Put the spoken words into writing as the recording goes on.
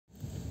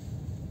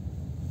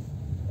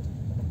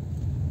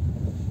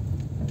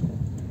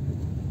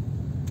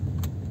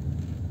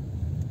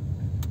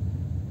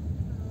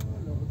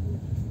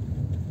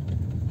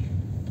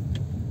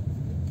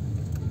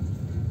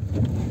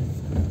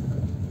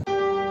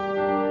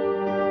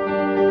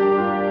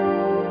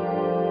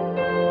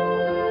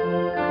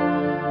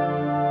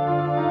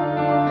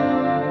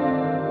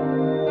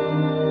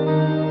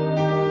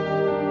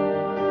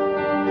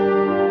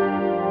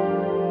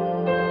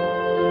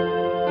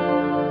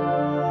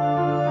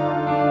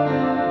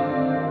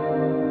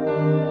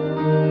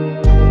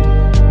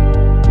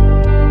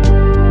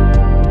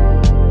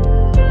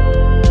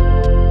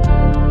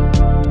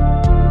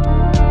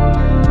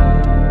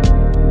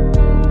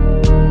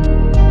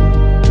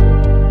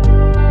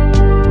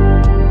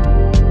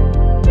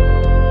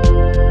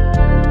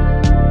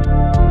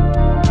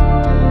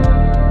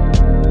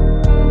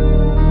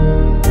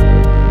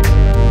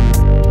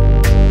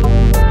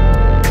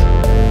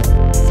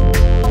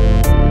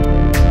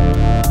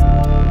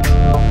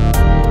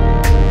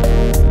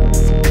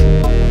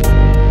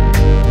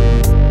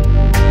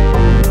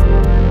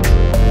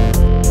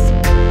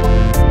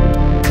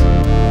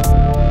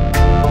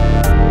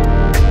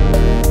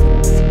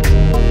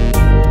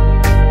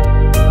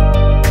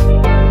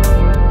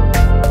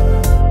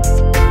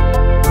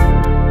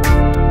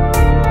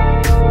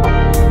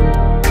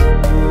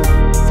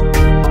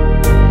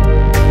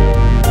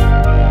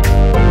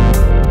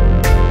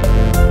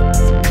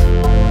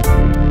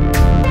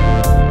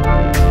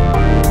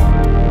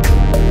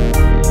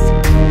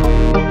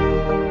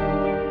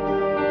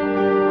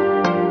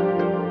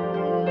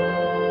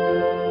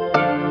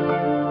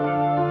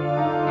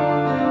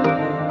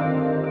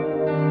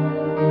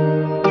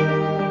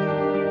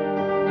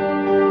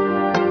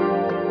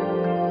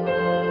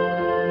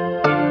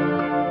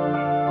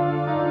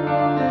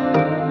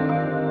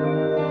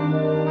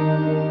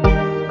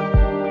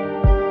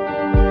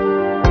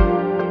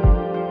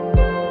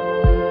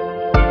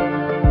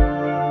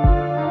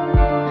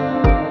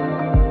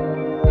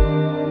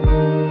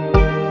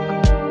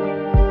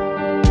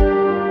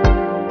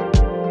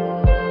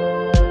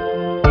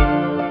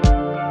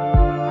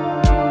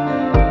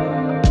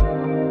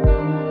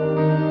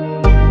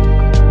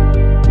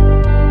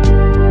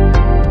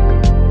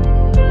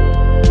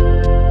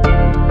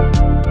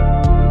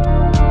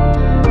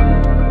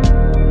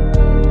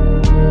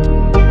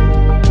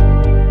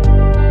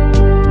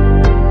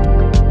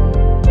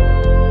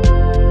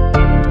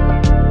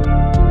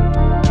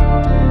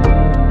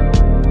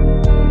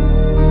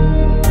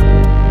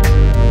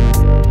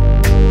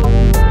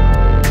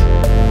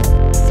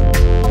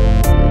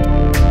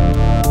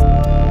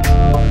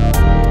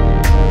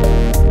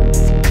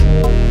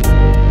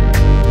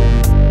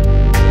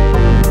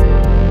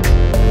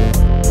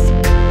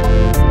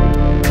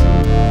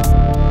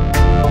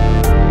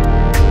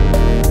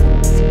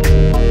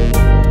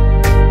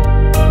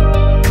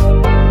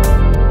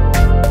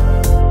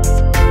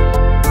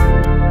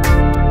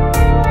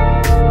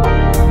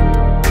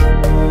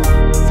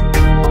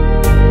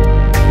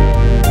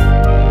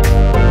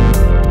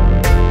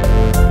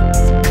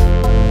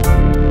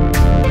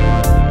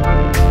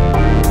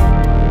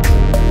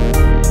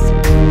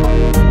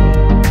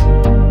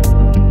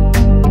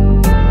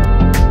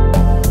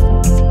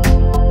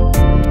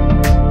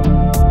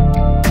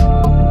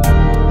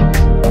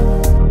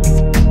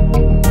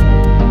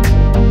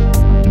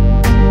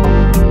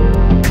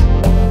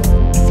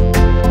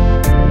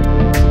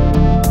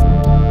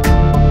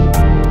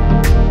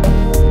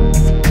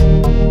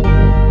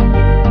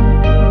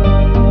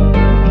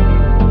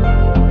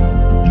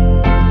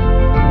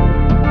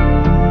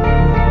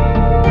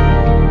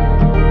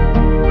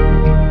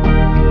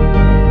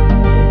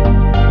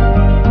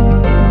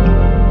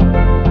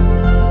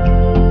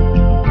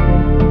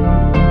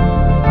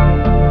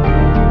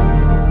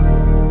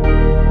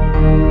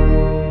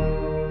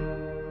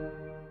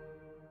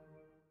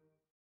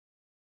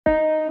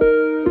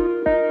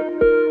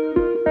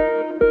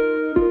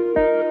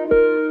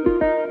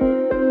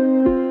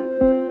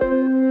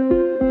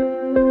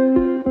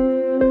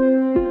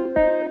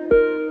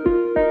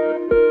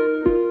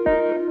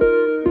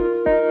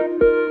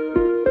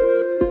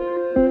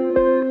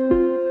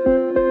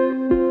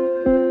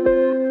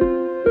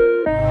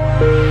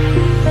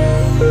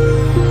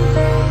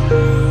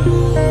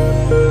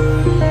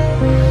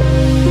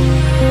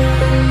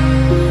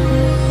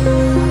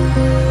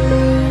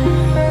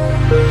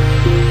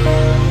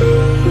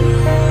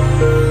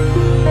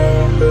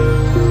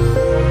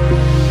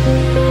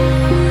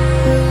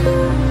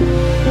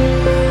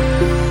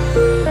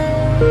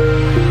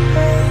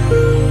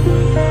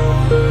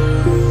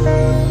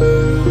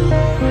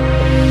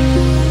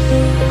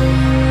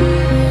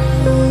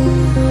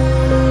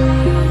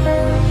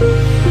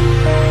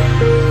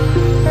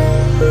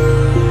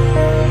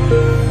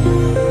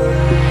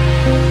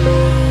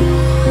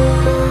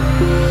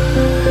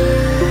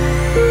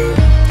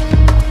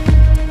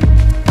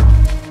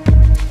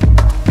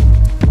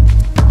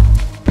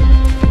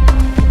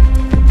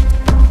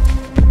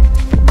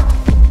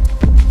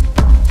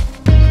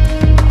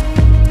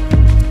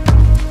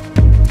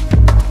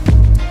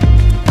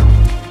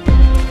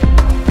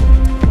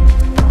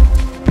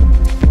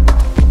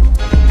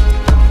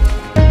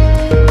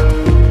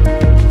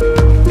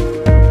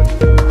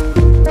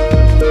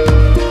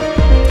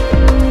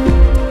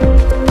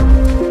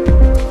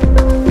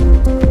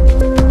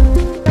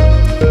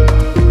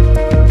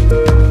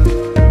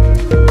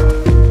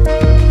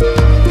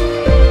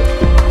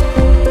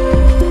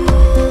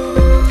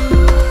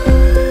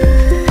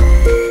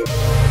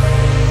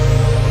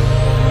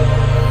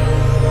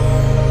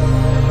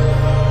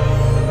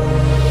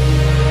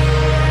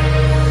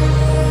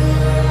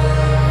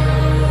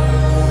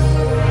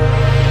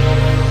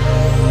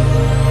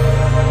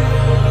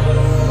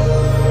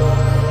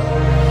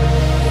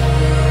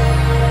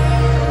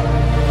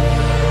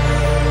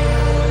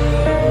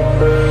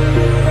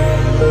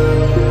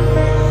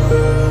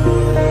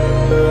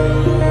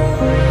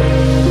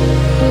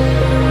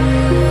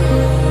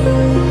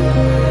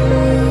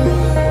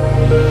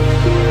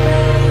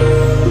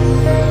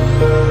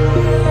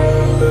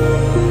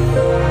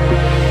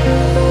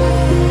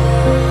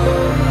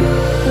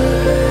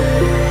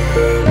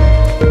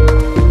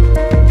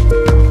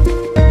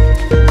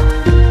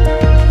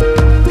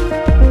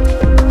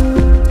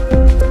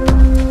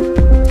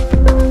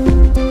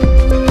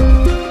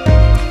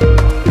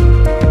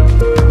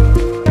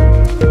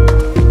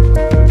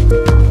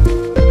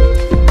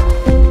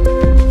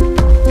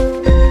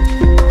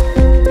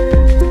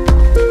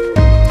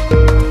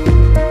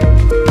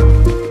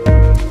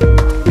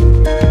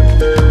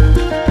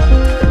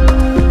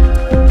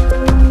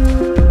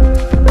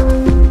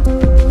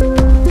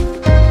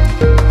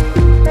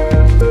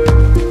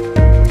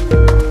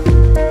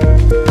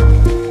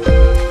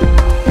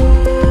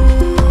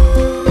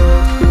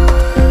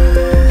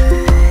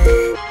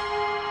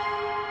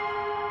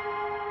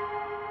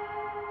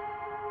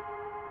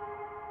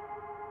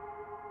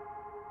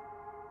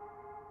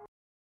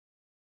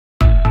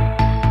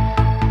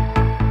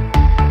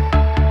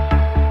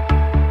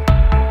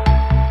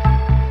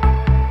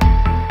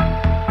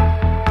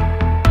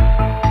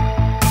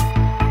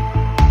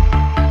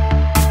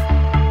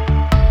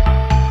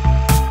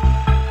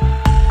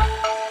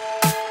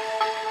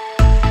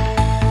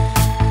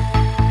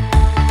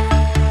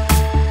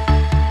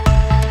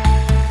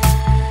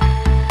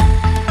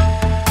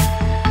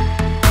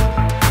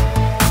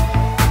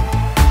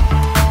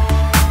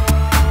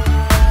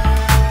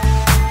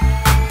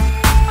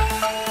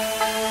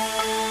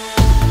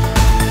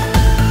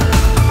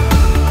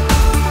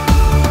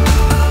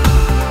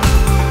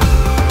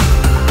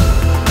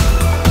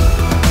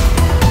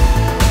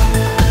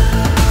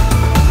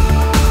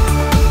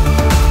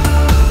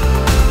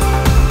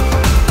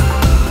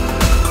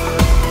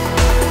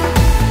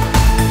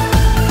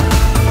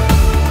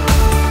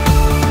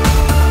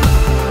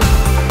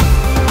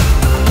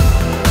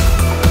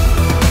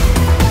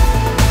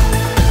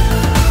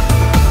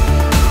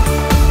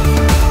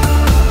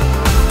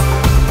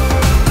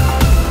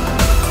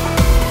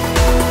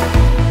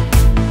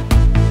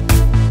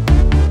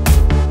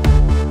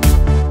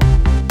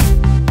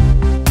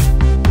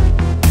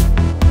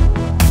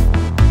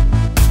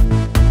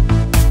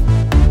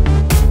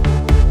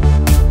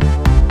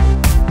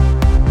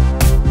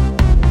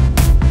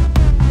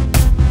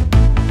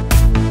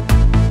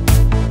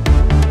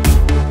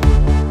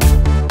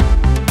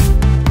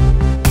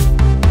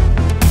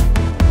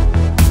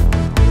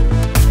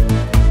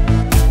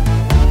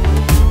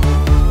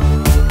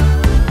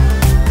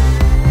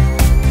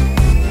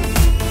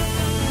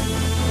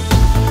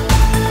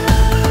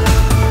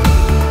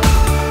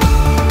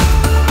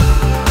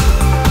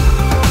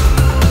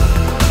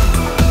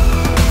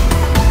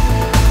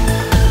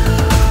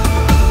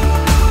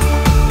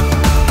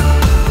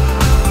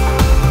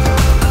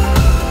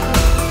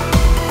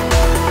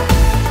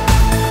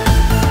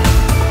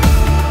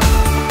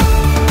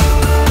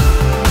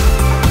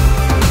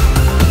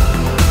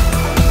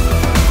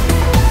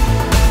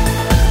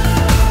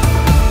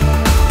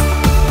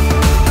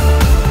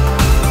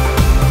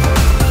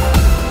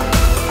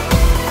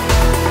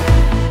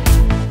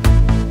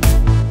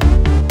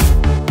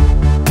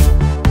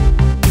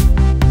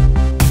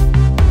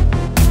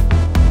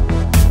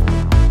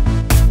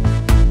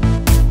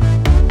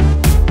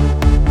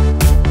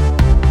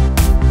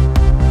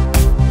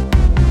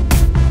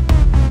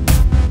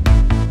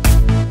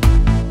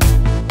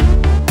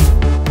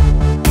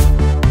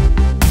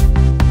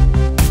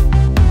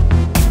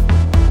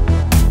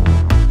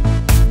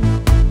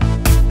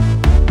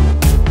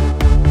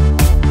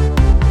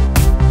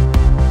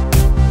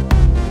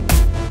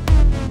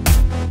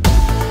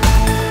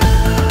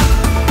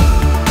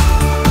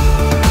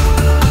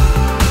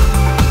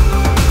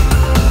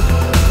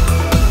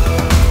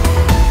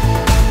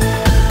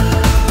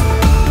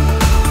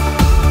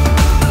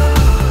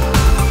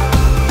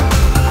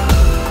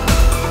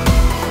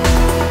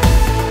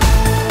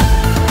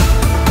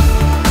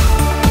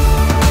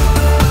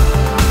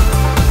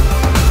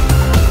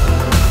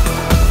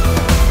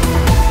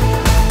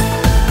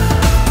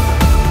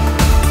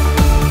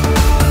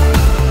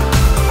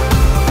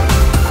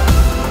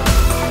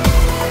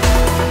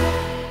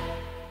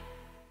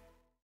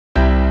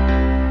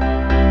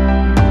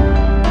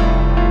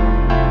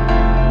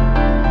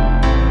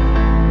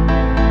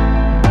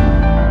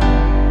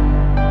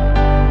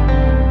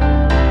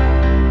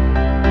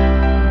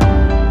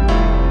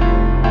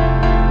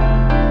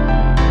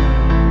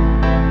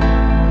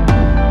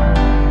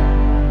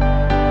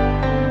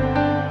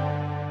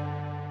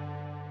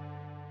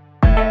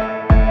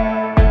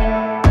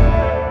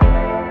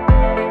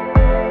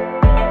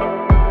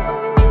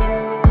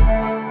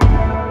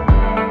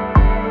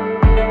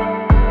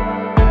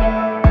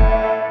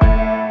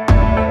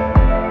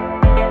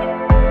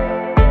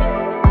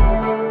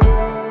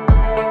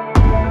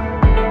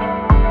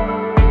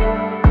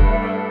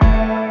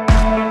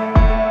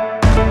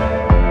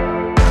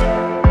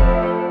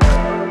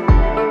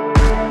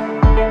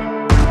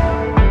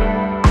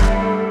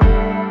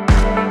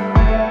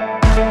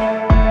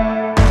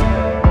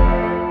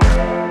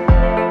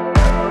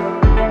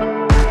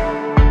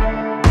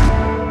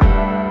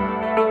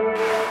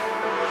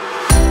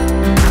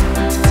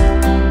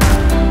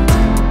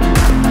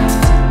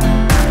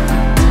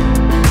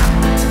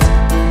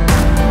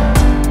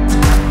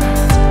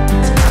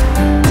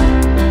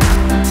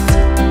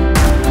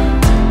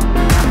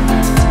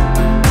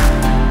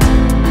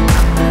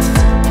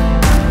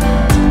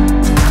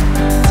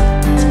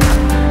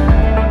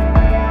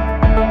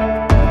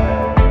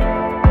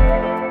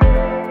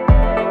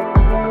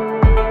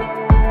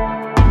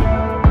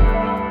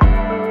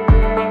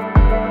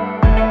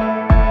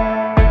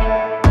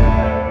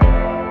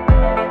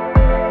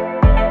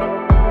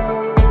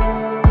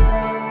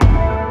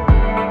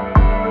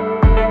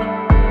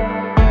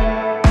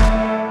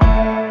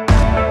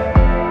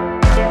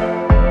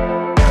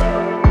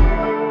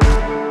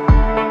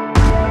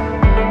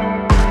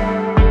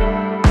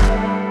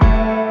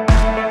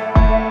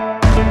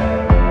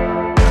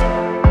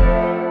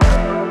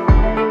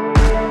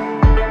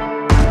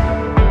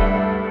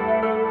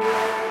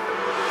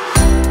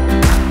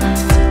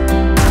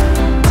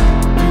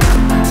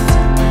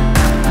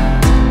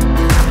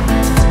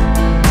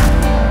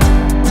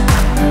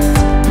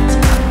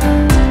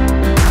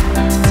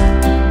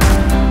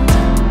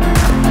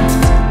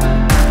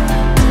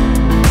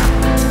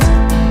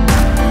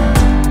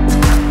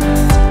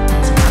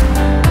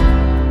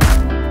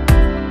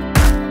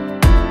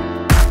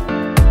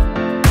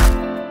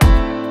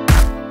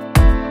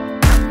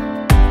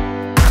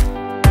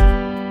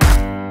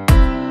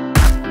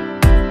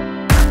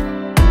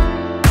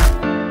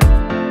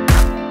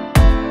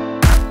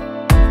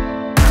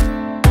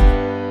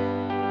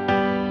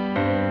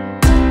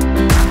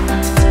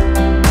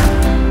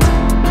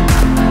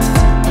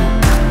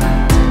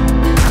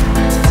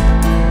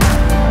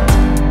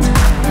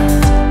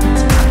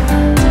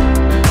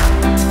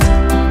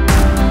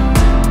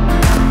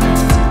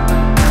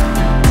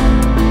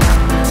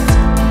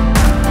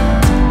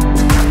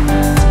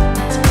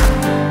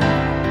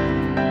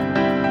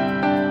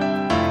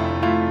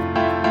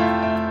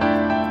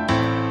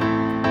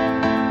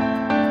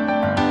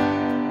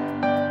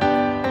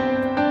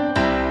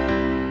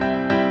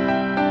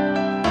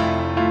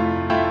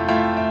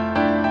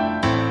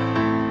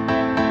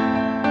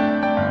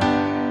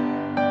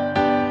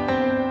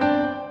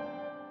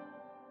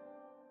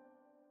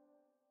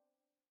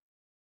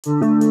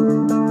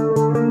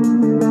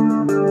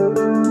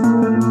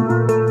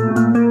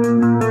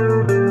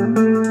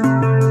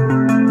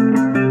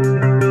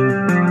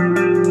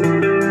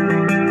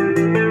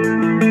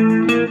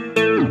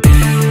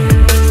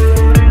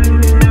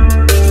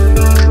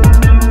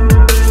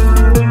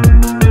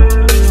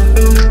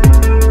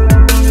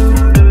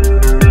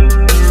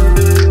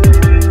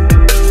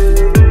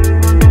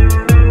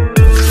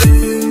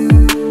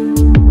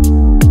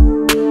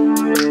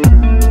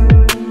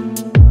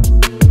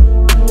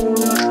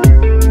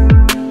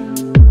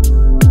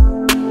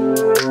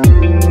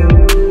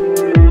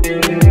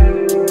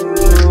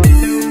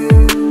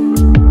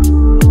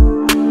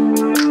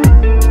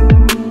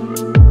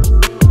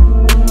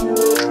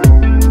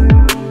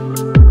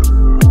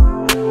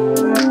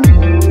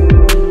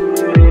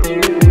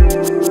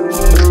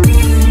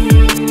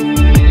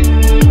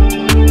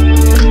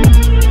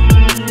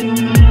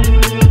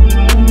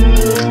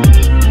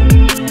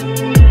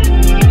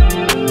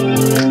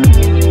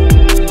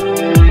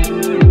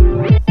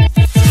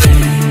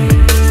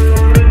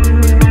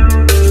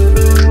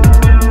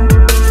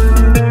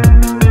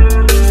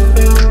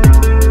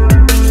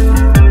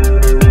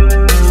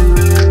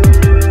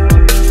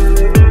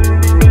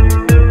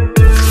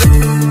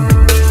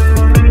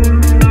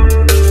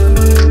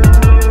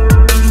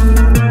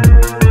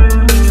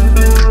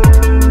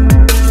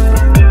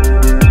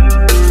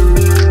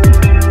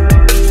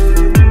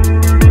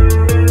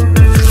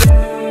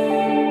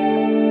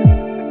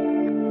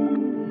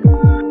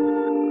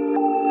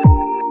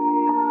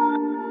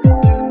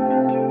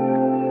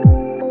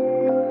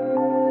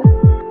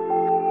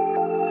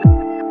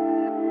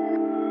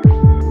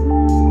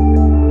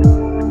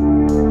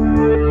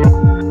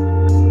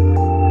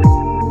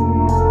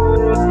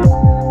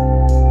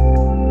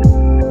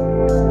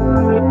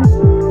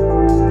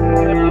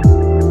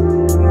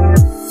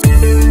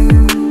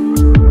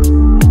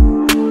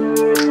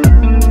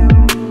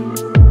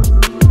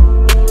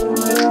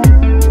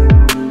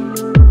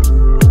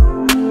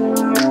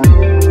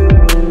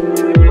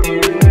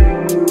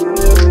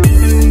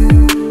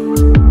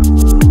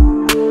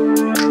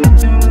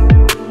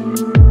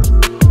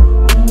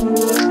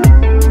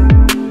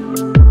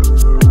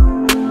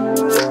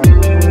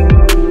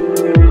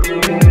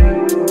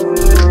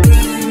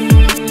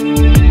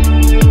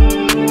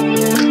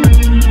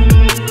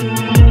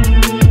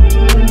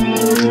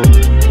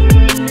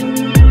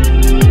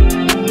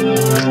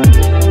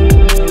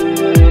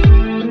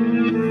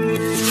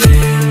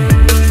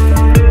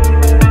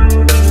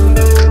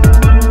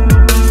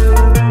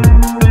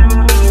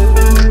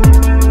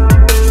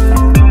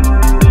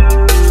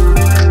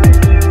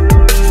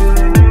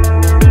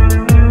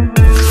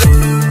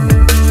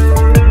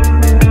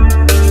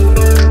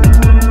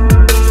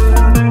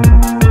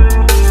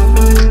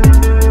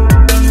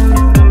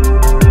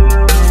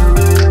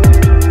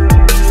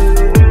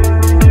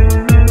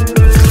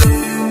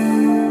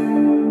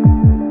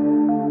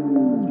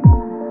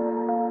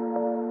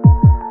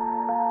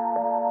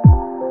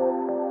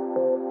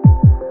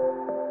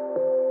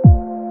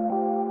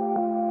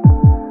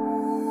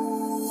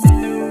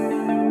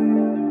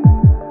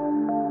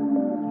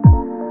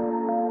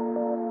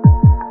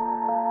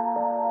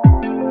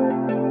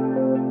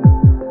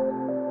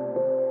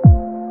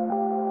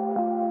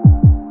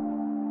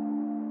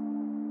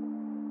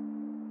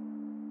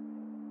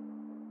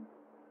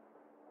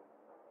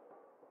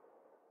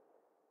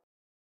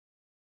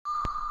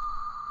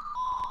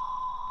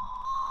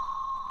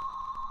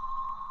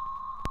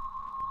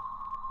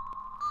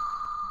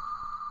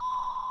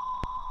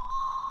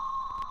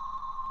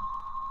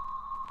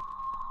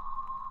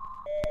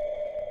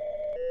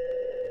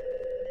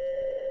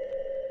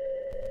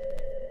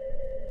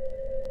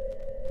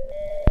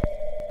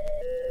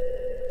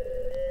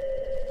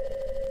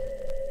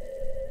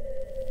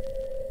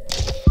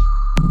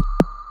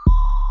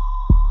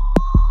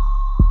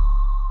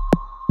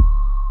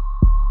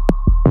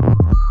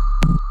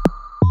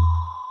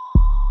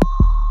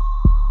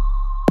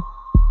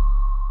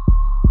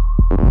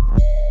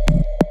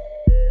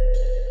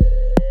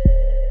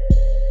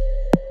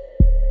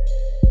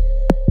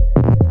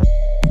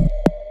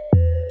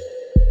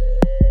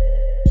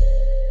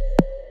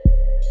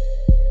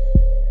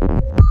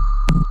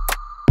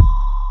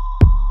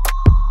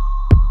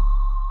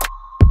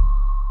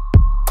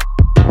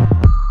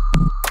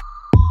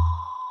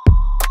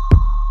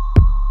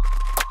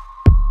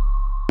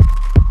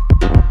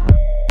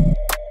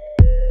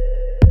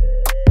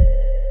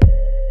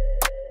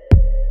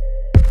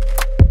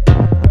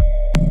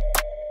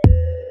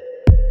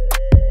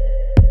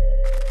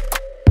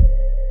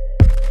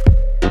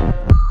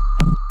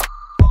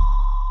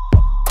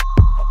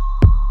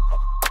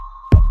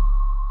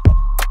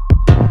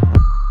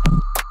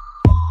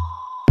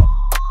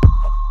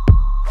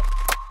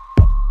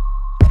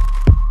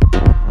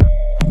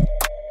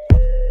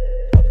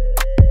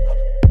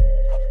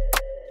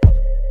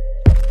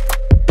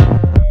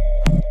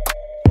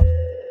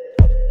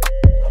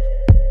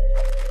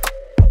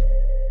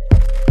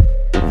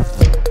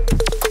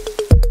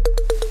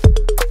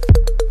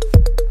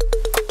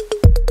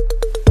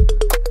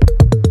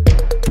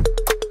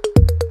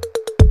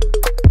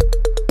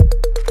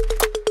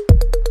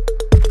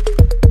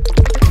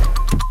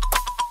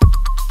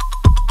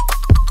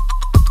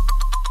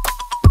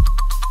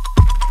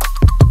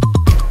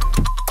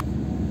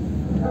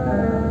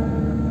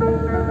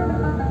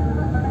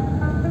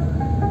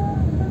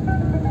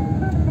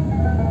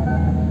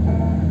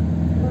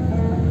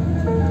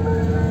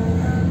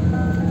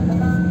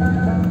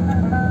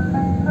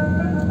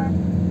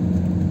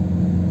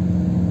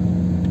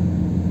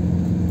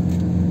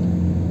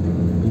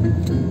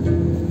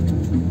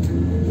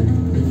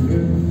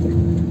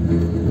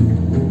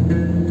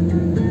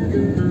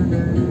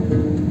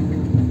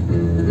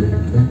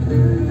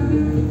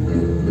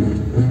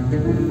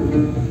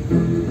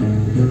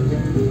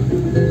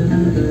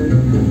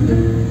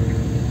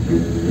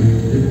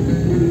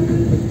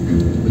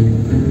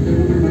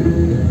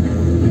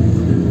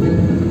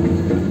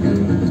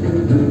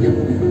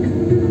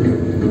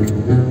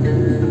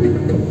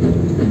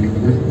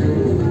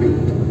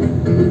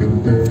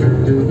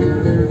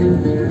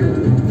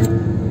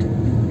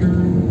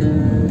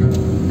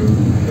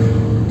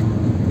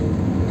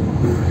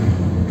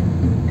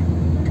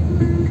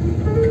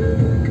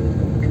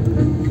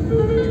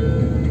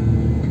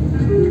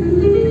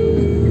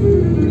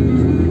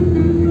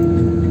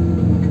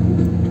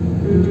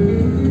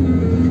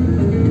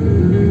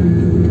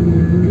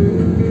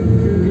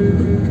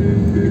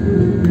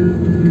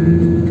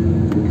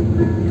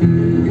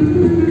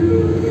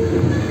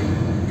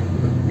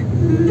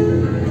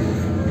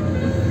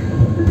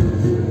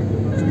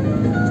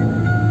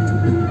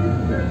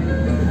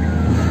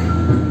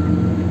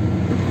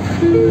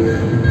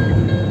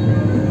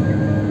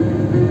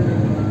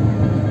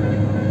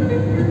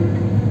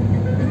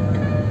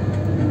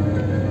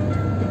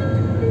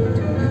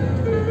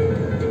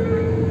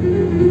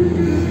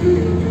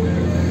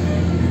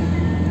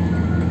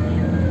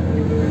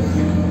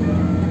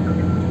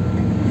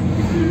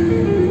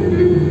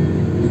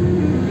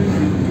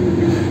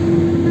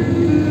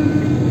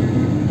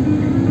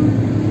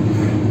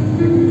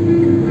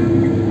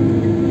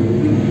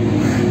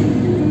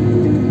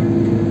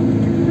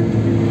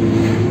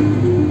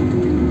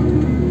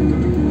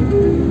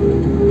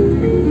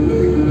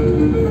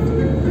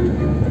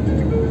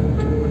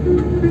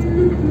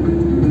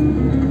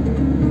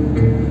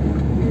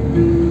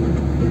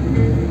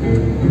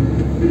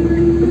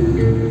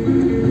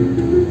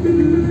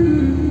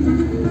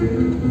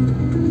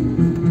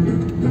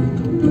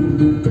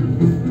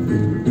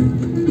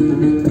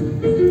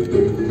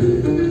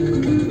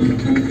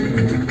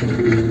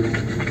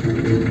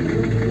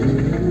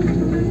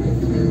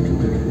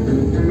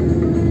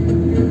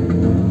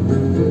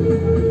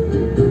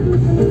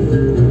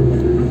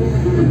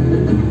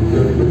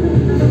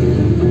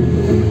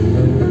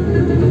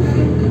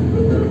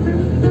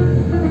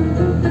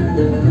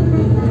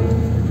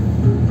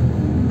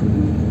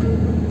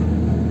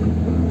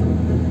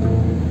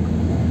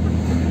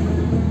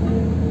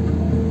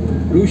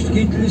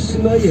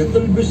للسما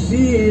يهطل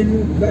بالسيل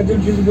بعد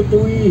الجذب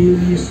طويل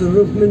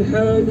يصرف من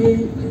حالي.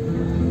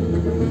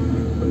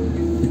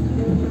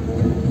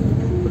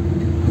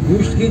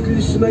 واشتكيت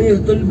للسما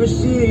يهطل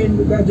بالسيل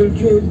بعد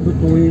الجذب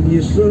طويل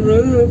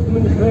يصرف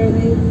من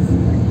حالي.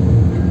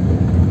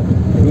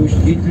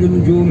 واشتكيت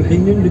للنجوم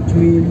حين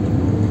تميل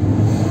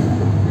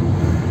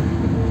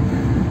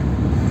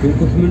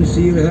توقف من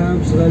سيرها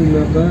بصغى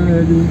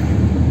المقالي.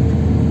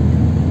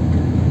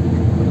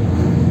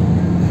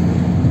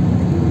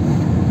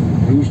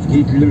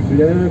 واشتكيت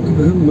للفلاك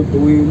بهم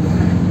طويل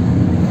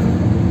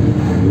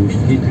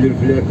واشتكيت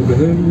للفلاك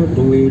بهم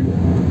طويل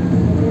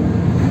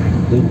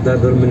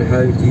تنتظر من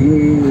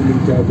حالتي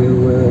وتعبي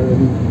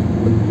وهواني.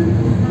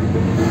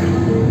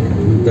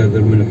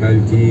 تنتظر من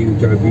حالتي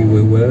وتعبي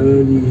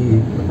وهواني.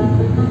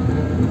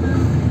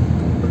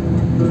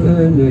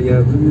 أنا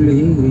يا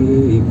كلي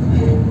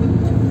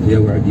يا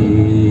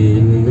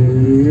وعدي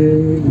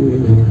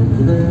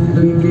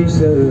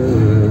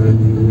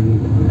بلساني.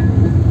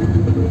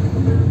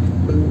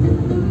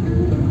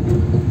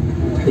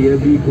 تحيا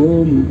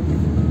بكم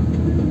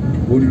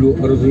كل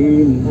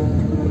أرضين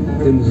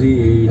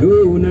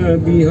تنزلون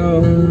بها.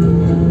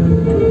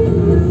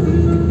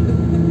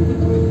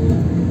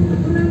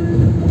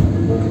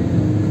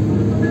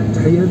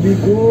 تحيا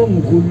بكم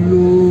كل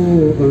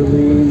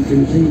أرضين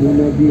تنزلون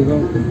بها.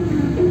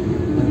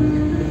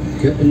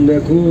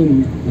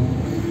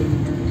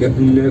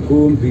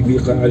 كأنكم في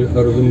بقاع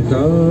الأرض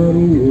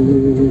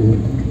امتارون.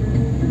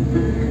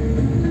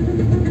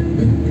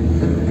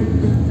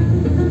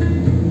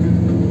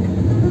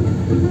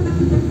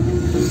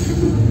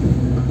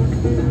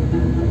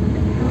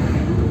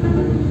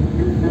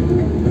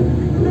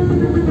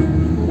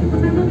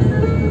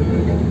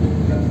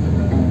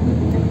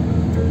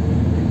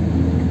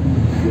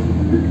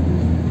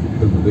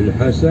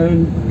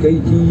 بالحسن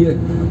كيتيه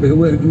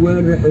بهوه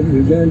جوارح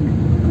الرجال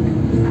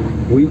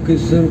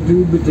ويكسر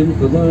توبة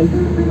الفضال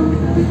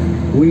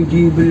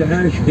ويجيب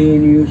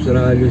العاشقين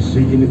يسرى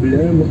للسجن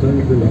بلا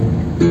مقابلة.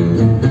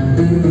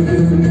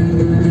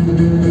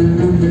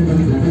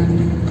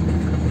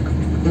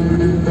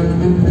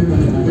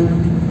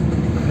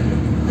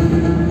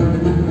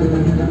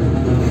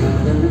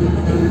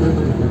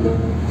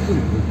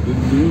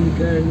 الدين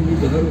كان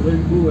يظهر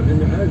غلبوع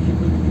عاشق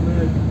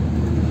الجمال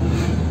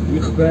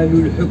يخفى له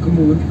الحكم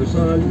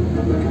والفصال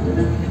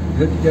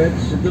حتى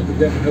تصدق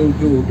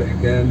دعوته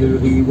بأحكام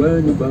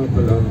الغيوان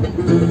باطلة.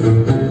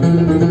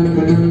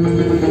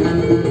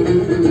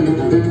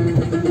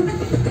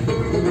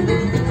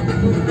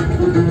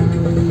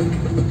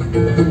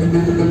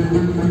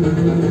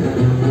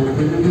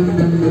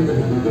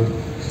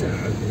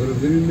 ساعة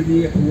غرب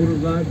المليح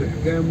ورضا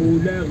بأحكامه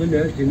لا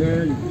غنى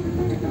تنال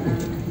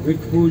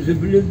تفوز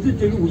بلذة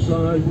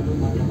الوصال.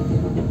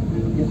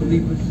 وخذي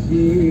في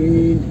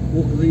الزين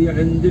وخذي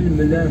عند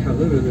الملاح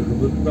غرك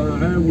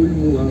بالطاعة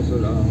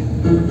والمواصلة.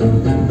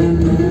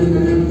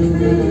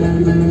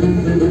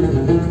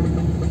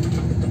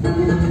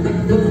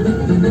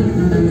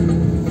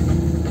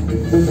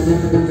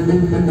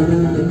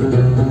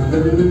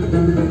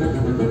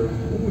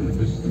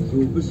 ولبس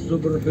ثوب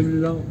الصبر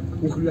حلة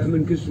وخلع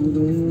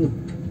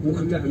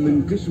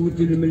من كسوة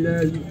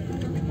الملال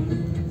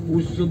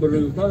والصبر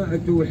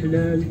لطاعته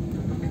حلال.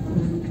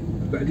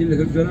 بعد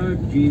الهجرة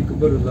تجيك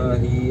برضه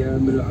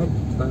أيام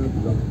العطف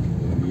قابلة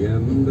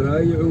أيام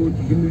درايع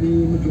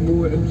وتجملي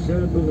مجموع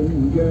بسابغ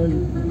المجال.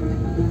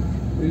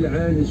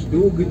 العانس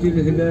توقت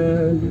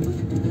الهلال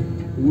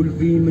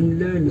والفي من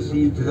لا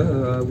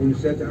نسيتها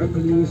ونسات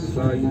عقلي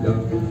الصايدة.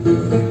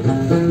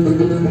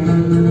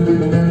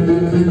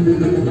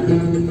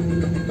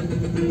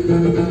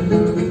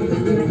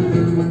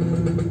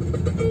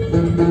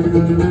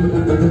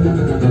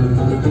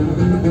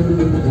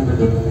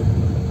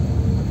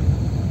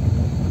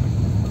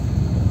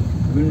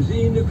 من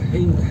زينك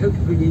حين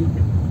تحفلي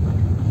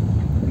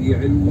في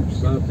علو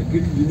بساطك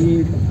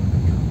الجليل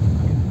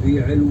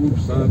في علو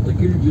بساطك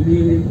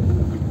الجليل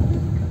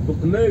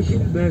بقماش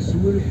الباس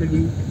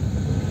والحلي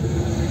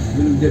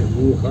من دهب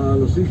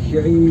وخالص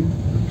الشعيل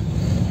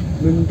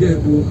من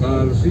دهب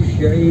وخالص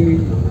الشعيل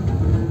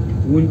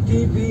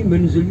وانتي في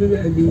منزل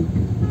العلي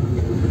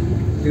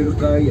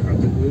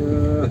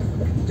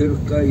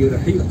ترقاي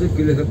رحيقك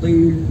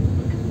الهطيل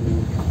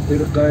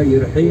ترقاي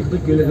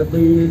رحيقك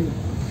الهطيل.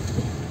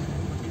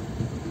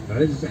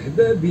 عز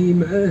احبابي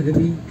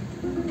معاهلي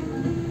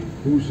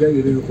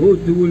وسير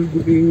الخوت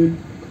والقبيل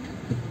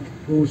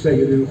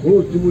وسير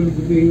الخوت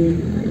والقبيل.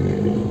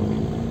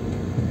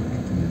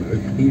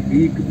 عشقي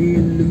فيك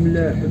بين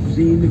الملاح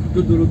بزينك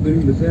تضرب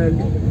المثال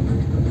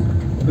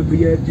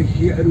ببيات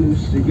الشعر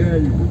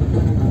والسجال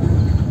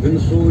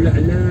بنصول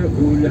عليك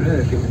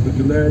والعاشق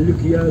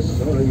بجمالك يا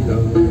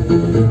الصايلة.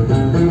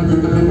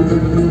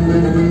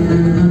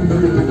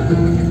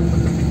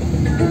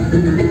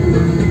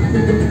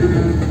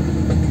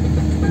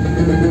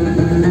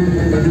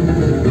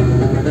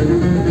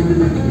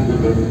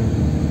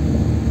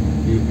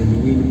 في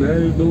تنوين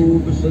مالدو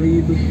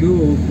بصريب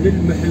الشوف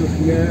نلمح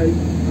الخيال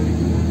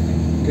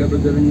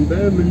كبدر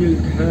نبا من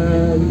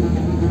الكحال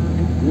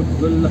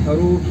وتظل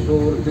حروف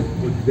صورتك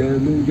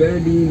قدام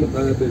جالي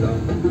مقابلة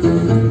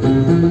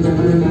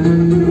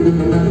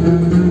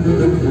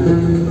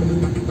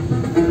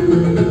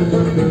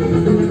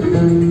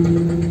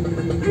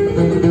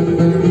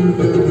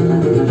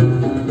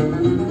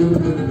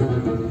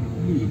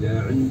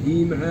ليلة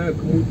عندي معاك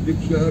مدة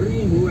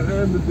شهرين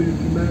وعام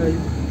بالجمال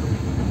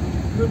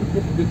من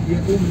فقدك يا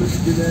أم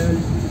الجلال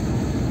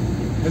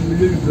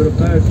حمل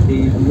الفرقة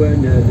ثقيل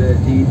وانا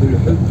ذاتي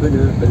بالحب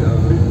نحلى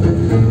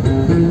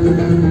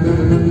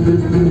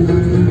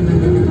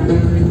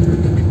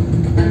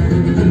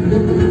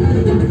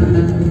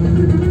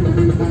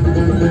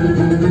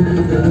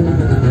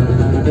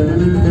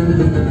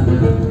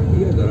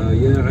يا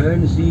درايا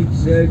عن سيد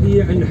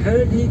سالي عن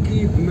حالي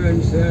كيف ما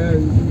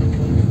نسال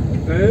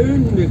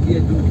عنك يا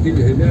دوبة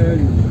الهلال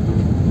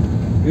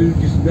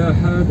الجسد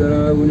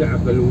حاضرة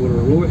والعقل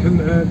والروح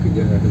معاك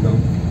جاهلة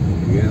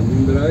يا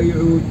من درا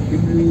يعود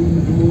شملي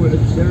مجموع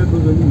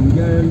بسابغ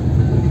المجال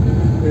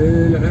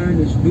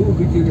العانس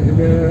دوقة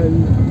الهلال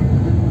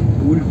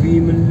والفي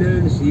من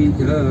لا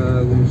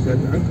نسيتها ونسات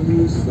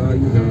عقلي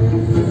الصايدة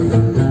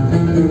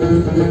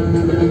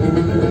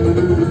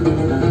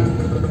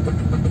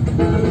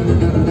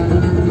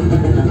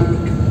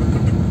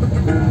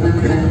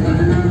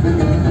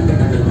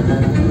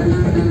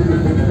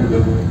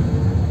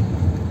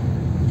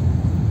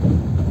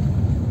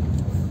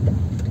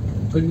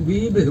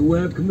قلبي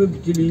بهواك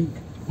مبتلي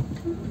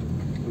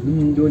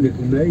من دونك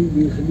ما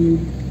يلي خليل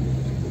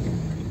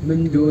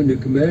من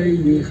دونك ما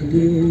يلي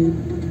خليل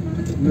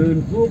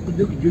من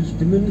فقدك جزت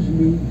من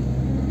زميل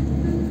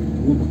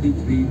وبقيت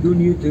في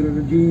دنيا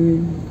الرجال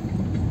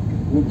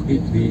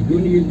وبقيت في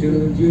دنيا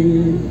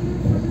الرجال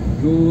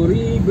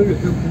جوري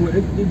بالحب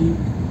وعدلي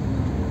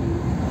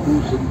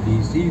وصل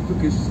لي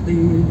سيفك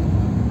السقيل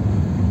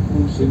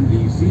وصل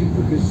لي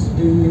سيفك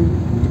السقيل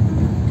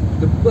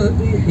دبه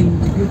طيحي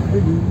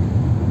تقبلي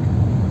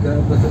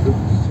كابهدت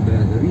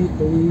سماهري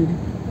طويل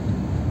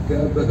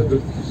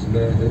كابهدت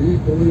سماهري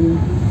طويل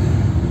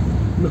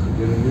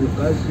نخدر من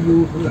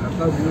القاسيوف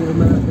العقب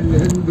ورماح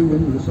الهند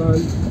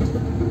والنصال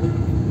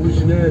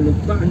وسنان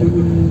الطعن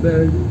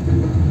والنبال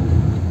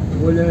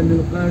ولا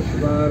نلقى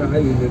شبار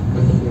عينك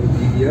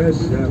صوتي يا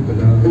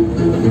الساقلة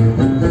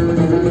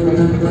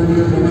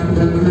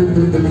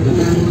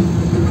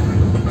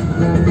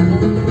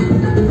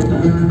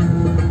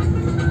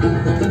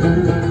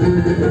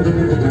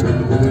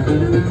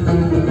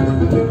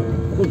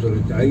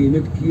خزرت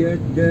عينك يا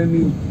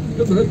الدامي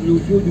تبهج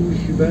الاسود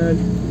والشبال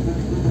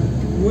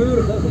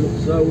ويرخخ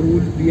القصاور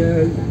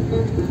والفيال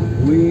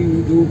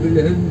ويندوب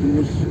الهند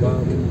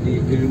والصبار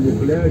ديك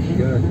المخلاش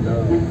يا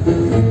الدار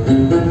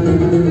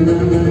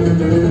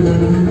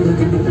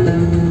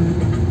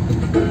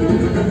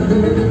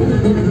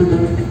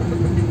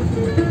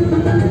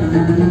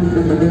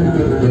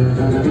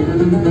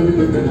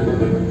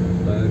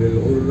طار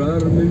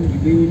الغرار من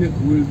جبينك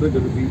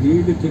والبدر في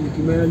ليلة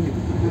الكمال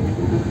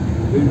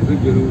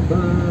الفجر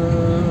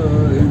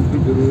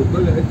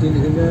وطلعت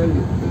الهلال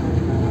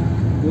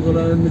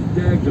وظلام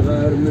الداج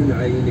غار من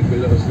عينك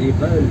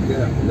الرصيقة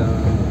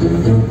الكاحلة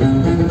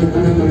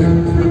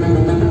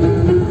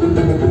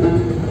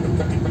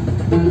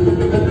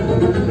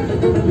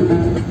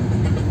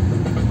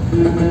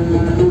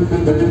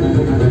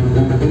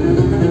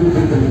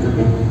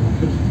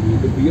حسني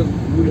الابيض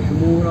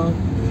والحمورة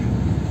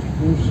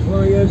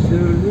وصفايا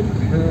سر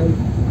الكحال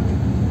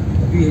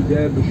فيه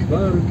داب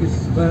شفارك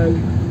السقال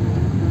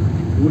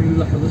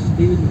واللحظة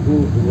سقيل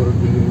فوق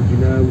ورد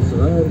الوجنا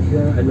وصغار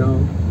شاعلة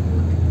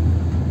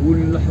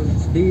واللحظة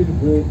سقيل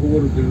فوق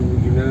ورد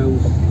الوجنا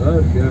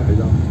وصغار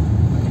شاعلة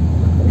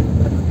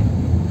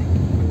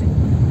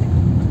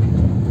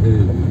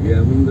يا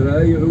من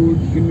درا يعود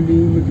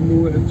شملي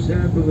مجموع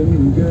بسابغ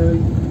المجال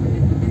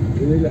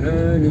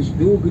العانس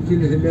دوقة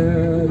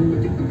الهلال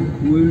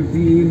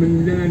والفي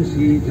من لا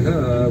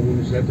نسيتها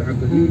ونسات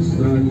عقلي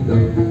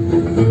الصايدة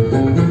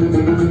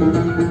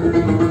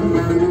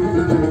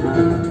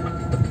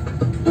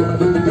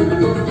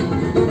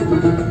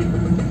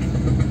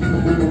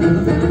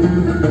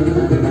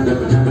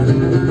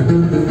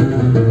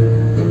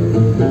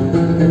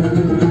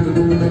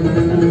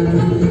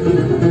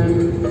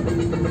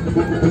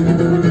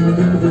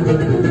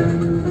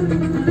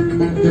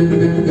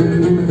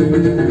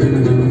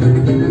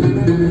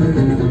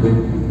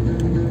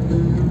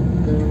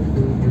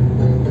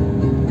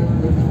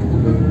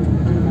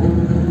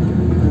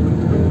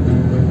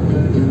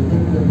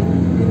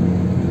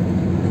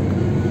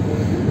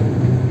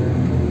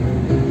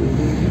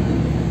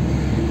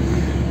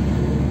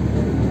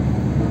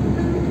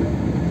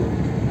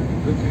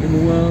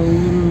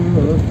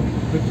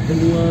فتح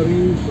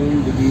الواري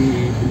وصندلي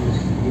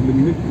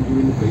ومنك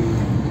والمخيم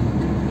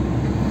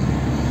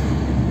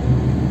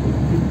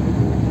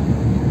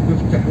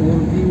تفتح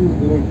وردي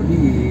وفوق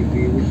لي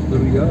في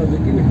وسط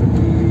رياضك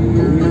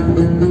الحبيب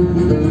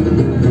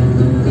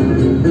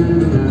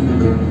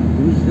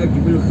وزك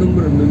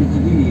بالخمر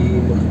ممتلي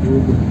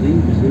مخطوب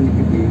الطيب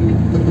زنجبيل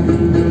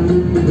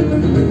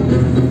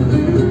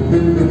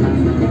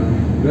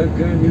ما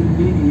كان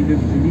اللي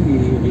يلف لي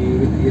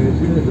غيرك يا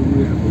زاهد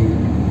ويحبيب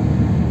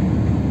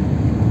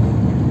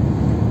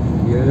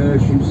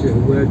شمس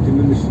هوات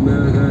من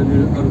سماها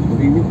للأرض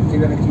في وقت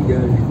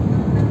الاعتدال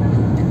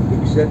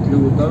بكسات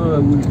الوطا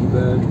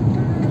والجبال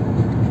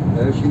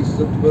باش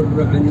يصبر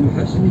عن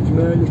محسن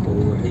جمال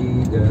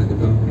روحي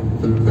داهنا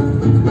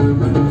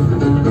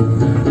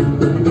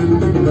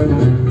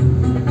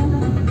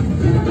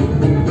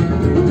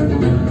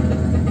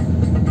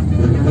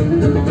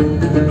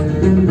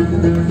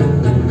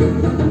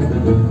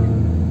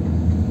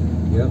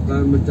يا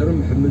قامة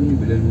رمح من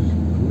بلنز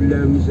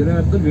ولا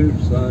مزراق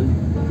للفصال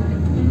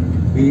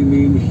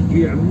بيمين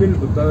شجيع من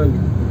البطال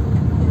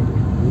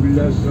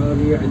ولا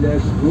صاري على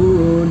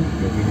سكون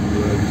لكن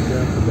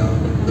الوالد خلا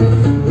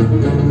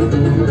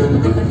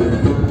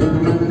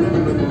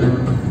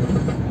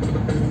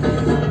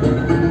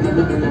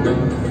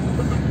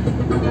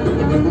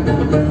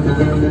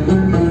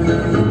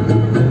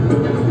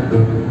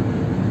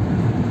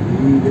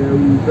إذا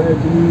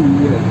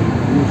وفاتني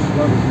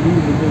نصفر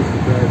سليم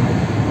بالخبال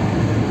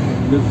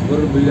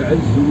نصفر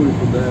بالعز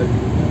والقبال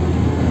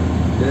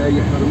لا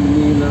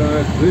يحرمني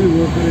نراك في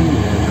الوفر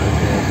يا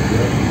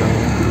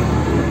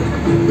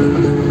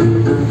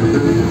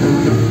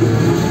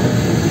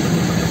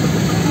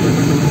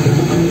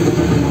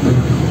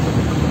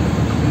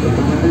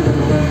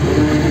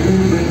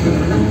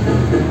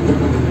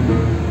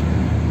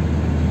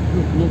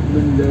نطلب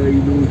من لا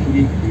يلو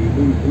شريك في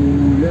ملكه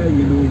ولا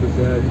يلو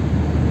مثال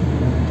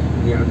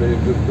نعم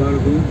الجبار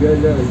ذو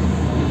الجلال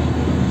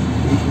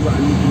يطلع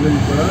نجم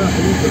الفراح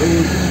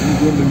يدعوك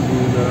يقوم من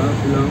دون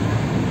رافله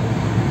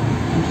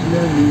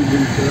إسلامي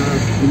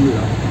بالفراق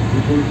جملة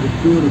يكون في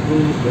الدور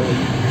يكون مثال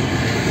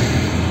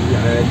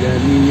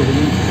العالمي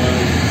يعني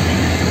مثال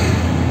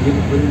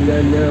يغفر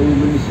لنا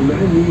ومن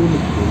سمعني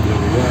ونكتب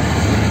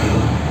الواحد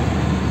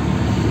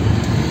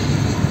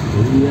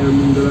دنيا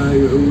من درا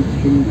يعود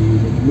شملي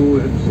مجموع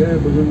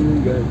بسابغ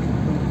النقال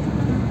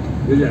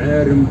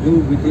بالعارم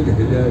ذوبة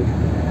الهلال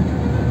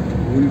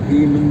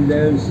والفي من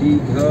لا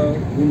نسيتها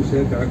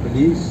ونسات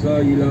عقلي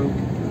الصايلة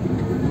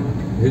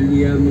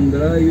هاليا من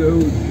درا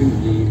يعود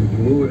شملي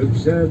مجموع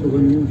بسابغ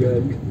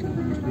النقال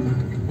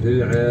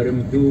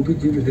بالعارم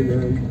ذوبة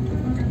الهلال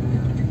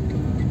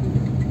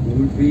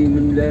والفي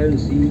من لا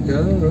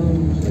نسيتها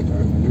ونسات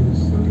عقلي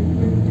الصايلة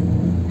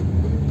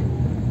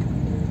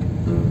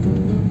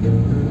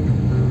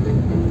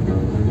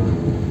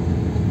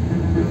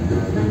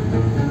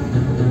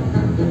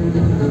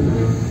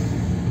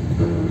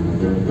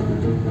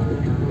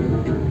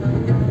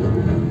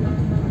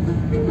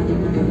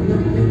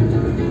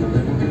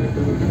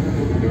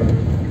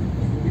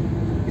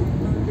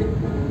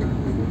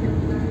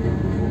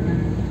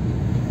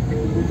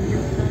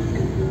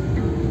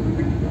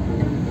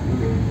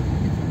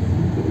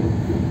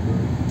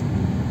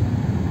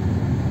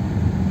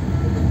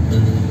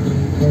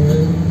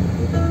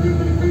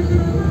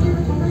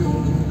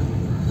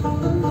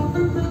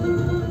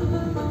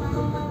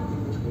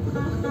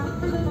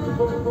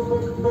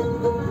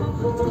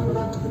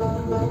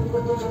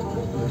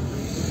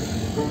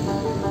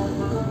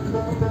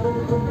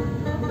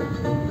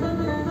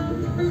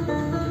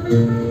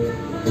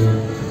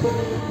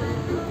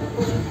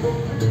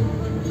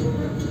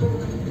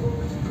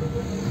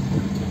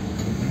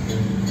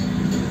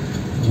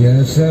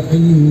يا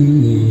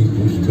ساقيني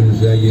فوز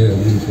بالزايا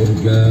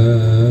والفرجات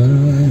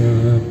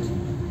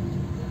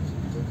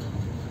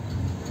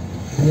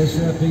يا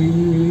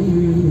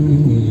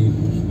ساقيني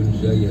فوز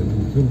بالزايا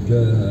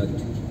والفرجات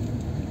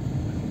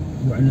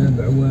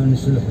وعناب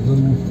عوانس الحضر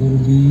وفخر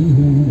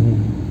بيهم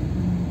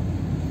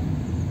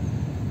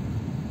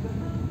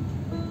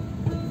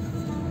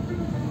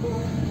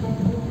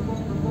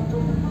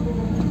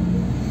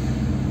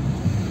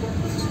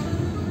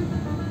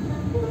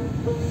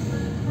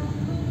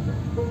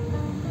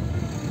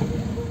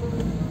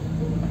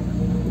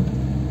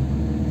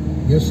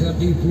يا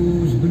ساقي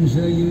فوز بن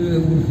زايا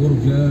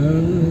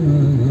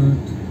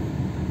والفرجات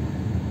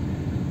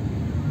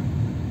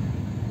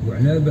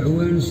وعناب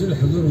عوانس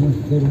الحضر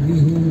وفخر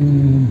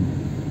بيهم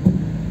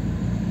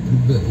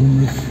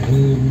نبههم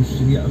للصغور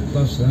وسريع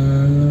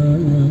الطاسات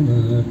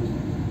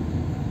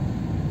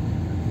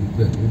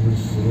نبههم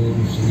للصغور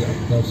وسريع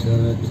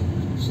الطاسات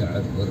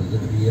ساعة برد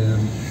الريام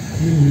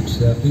منك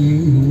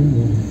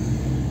ساقيهم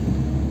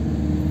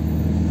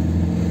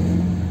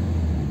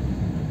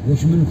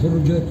وش من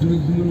فرجة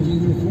تلد من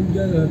غير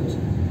الخوجات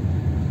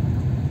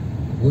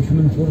وش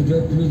من فرجة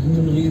تلد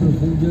من غير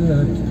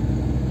الخوجات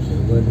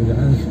شهوات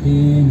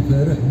العاشقين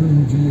فرح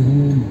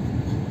بنجيهم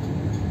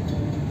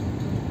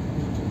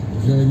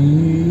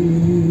وزاني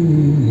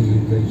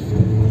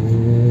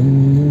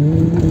كيسول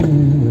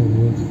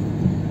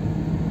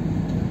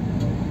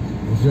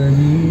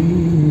وزاني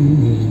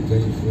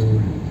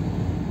كيسول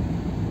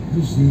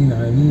بسين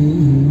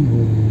عليهم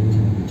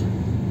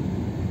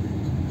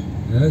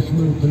اش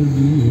من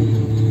قلبي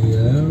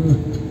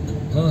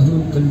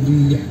من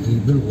قلبي يحكي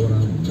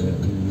بالغرام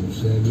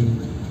وسالي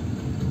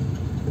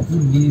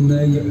واللي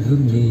ما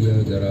يعذرني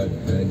يا درا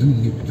حالي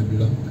يكتب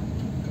لك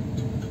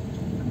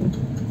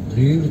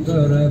غير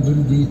ترى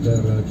بردي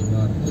ترى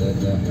جمار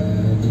هذا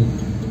حالي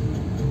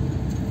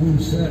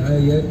كل ساعة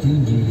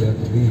ياتيني يا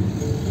طبيب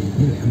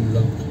في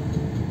الحملة،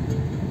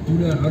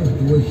 ولا عرفت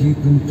واش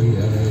يكون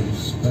فيها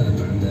يسقى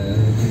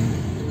معمالي.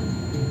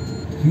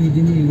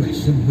 فيدني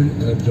واحسب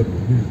بالأجر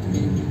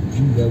بالكريم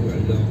جل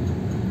وعلا،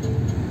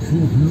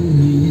 شوف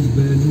لوني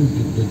يزبالو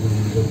جدد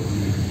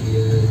وغفلي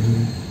خيالي.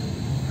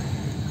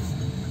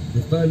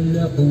 وقال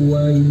لا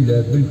قوة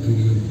إلا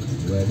بالكريم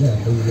ولا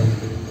حول،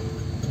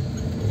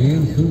 غير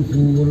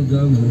شوفوا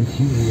ورقة من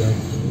شي رياض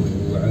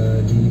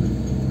وعالي،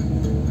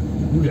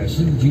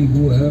 والعسل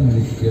جيبوها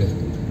من الشهد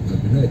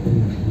مبنات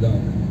ونحلة.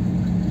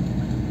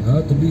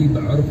 ها طبيب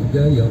عرف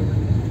دايا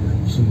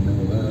سمو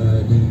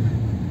غالي،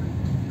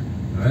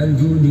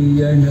 عالجوني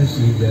يا ناس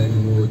إلا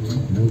نموت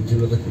موت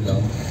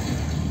الغفلة.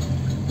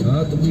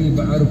 ها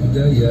طبيب عرف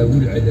دايا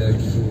والعلاج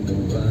سمو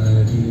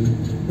غالي،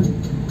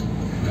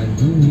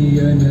 عالجوني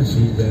يا ناس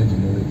إلا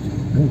نموت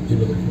موت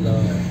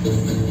الغفلة.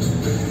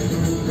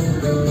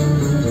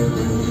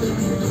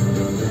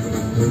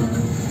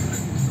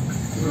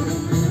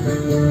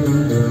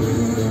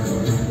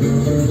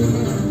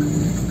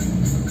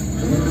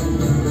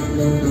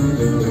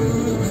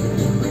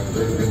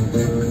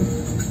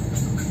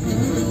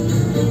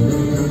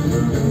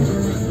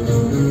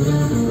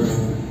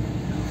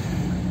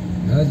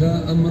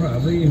 هذا أمر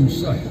عظيم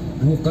صح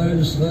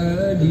وقال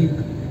صغالي،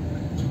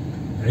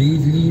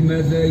 عيد لي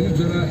ماذا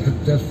يجرى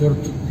حتى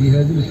صرت في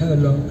هذه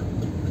الحالة.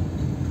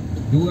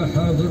 دوا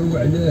حاضر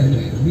وعلاه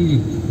الحبيب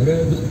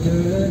رابط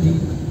تالي،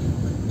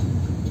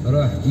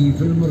 راحتي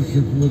في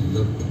المرشد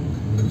والضر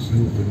من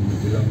سيوف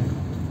المثلى.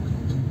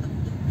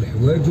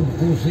 الحواجب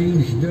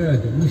قوسين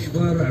شداد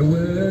وشفار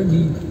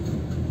عوالي،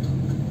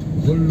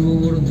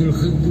 ظلوا ورد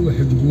الخد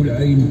وحجبوا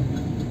العين،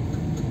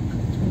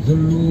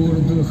 ظلوا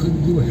ورد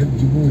الخد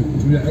وحجبوا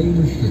العين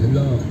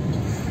الشهلة.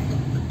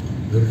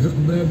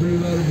 الرقبة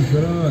بالأرض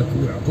شراك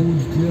وعقود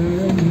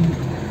تلاني،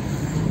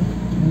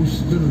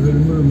 وستر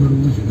المرمر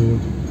وزنون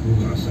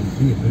ومعصم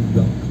فيه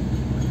حلة.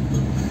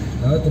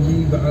 ها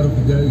طبيب عرف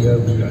دايا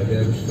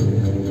والعلاج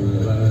سمو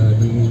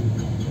غالي،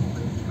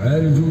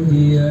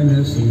 عالجوني يا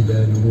ناس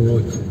إلا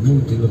نموت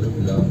موت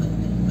الغفلة.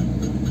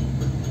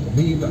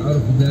 طبيب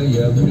عرف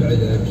دايا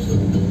والعلاج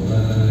سمو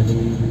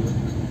غالي،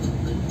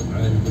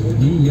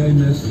 عالجوني يا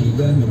ناس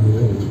إلا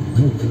نموت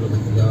موت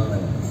الغفلة.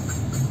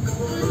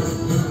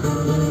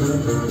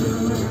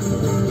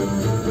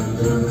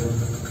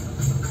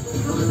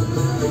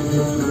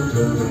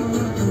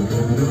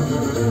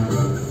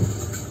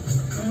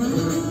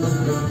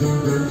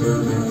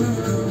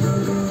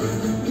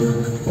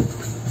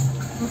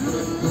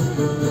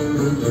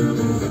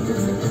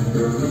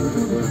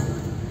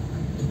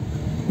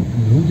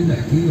 الهود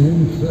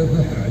نحكيهم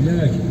تفافح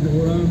علاج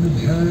الغرام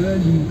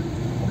بحالي،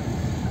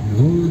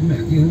 الهود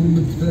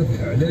نحكيهم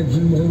تفافح علاج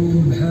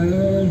المغروم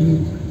بحالي.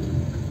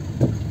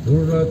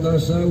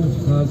 والرطاسة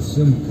وفخاط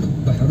سم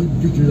بحر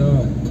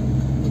الدجلة،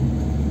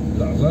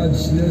 العضاد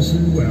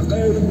سلاسل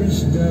وعقارب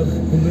الصداق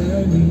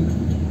قبالي.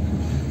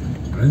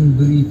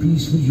 عنبري في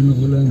سجن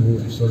ظلام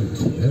وحصلت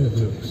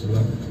هذه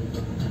الحصلة،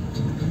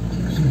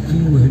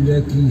 سلكي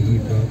وهلاكي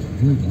هيفا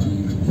جودني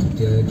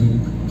بالتالي.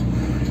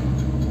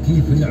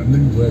 كيف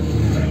نعمل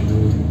واكي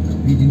معمول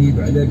بيدني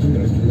بعلاج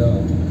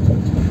العجلة،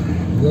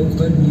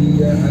 وقال لي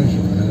يا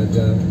عاشق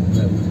هذا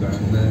ما هو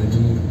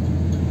بعمالي.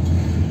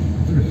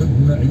 في الحب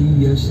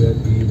معلي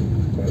سبيل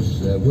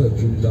وعزة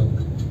وجلة،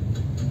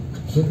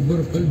 صبر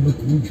قلبك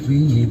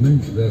وجفيه من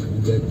جفاك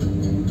ولا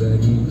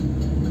تولاني.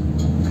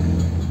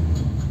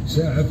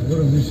 ساعة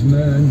غرض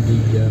زمان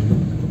ليام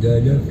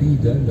دالا في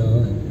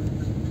دالا،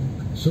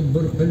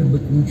 صبر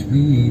قلبك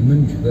وجفيه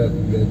من جفاك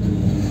ولا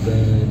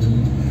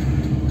تولاني.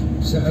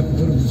 ساعة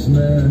غرض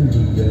زمان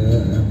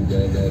ليام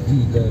دالا في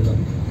دالا،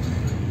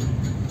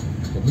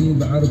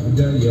 طبيب عرف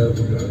دايا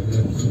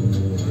والعلاج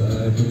سمو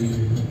غالي.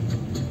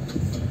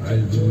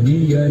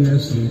 عالجوني يا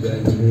ناس إلا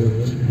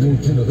نموت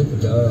موت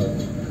الغفلة.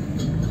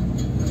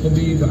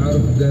 طبيب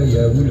عرف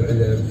دايا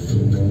والعلاج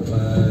سمو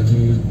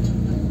غالي،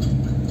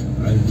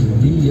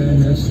 عالجوني يا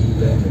ناس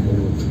إلا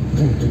نموت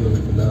موت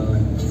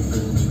الغفلة.